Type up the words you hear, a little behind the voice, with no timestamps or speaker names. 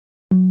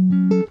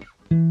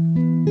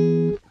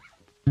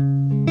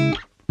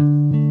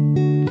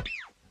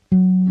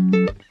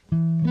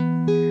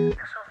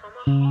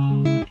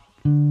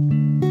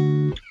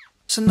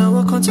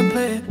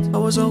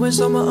was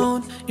always on my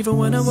own, even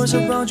when I was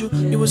around you.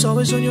 You was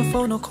always on your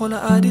phone, or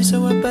caller IDs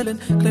and rebelling,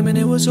 claiming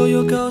it was all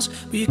your girls.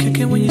 But you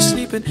kicking when you're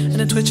sleeping, and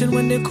then twitching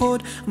when they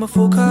called. I'm a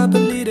fool, I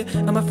believe it,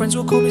 and my friends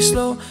will call me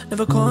slow.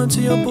 Never caught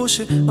into your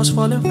bullshit, I was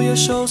falling for your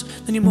shows.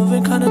 Then you're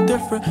moving kinda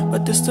different,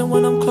 but distant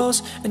when I'm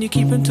close. And you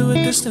keep into a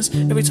distance,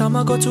 every time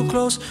I got too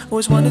close.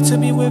 Always wanted to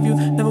be with you,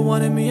 never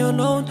wanted me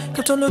alone.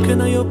 Kept on looking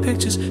at your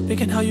pictures,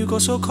 thinking how you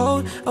got so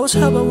cold. I was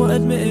hurt but won't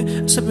admit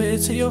it,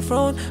 submitted to your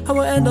throne. How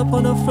I end up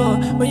on the floor,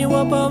 when you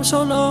up I'm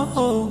so low.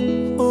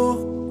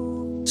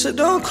 So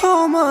don't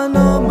call my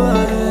number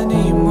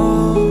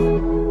anymore,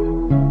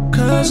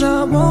 cause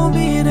I won't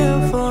be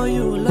there for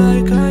you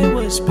like I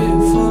was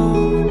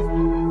before.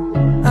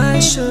 I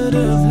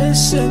should've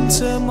listened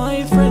to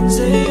my friends,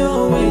 they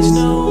always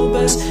know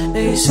best.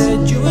 They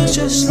said you was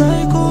just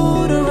like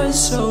all the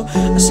rest, so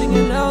I sing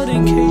it loud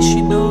in case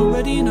you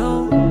already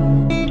know.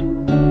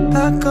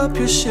 Pack up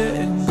your shit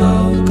and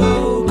go,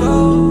 go,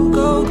 go,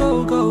 go,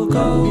 go, go,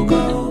 go,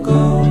 go, go.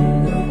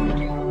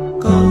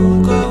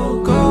 Go,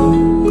 go, go,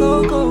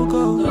 go, go,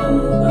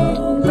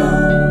 go, go.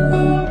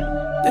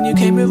 Then you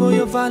came with all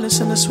your violence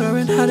and the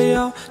swearing had it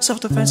out.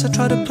 Self-defense, I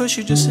tried to push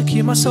you just to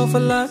keep myself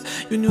alive.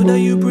 You knew that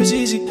you bruised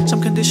easy,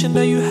 some condition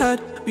that you had.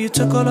 But you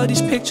took all of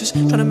these pictures,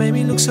 trying to make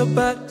me look so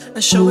bad,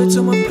 and show it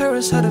to my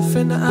parents, had a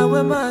fin that I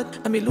went mad.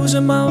 And me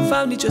losing my own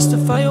family,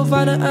 justify your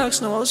violent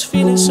acts. Now I was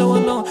feeling so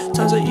alone,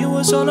 times that you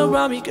was all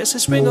around me. Guess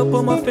it's ring up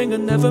on my finger,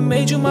 never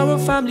made you my real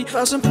family.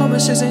 Vows and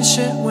promises ain't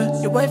shit when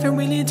your wife ain't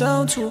really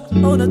down to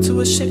own her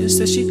to a shit.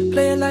 Instead she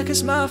play it like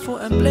it's my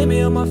fault and blame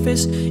it on my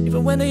fist.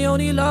 Even when they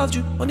only loved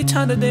you, only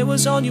time that they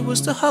was on you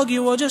was to hug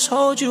you or just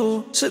hold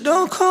you. So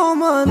don't call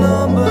my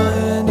number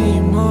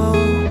anymore,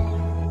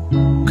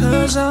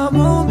 cause I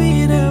won't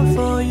be there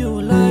for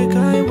you like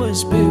I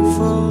was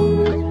before.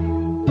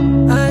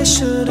 I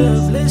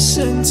should've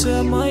listened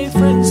to my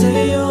friends,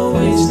 they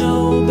always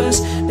know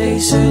best. They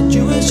said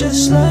you was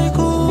just like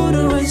all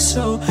the rest,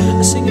 so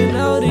I sing it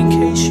loud in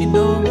case you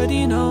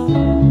already know.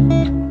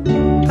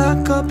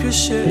 Pack up your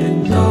shit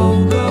and go.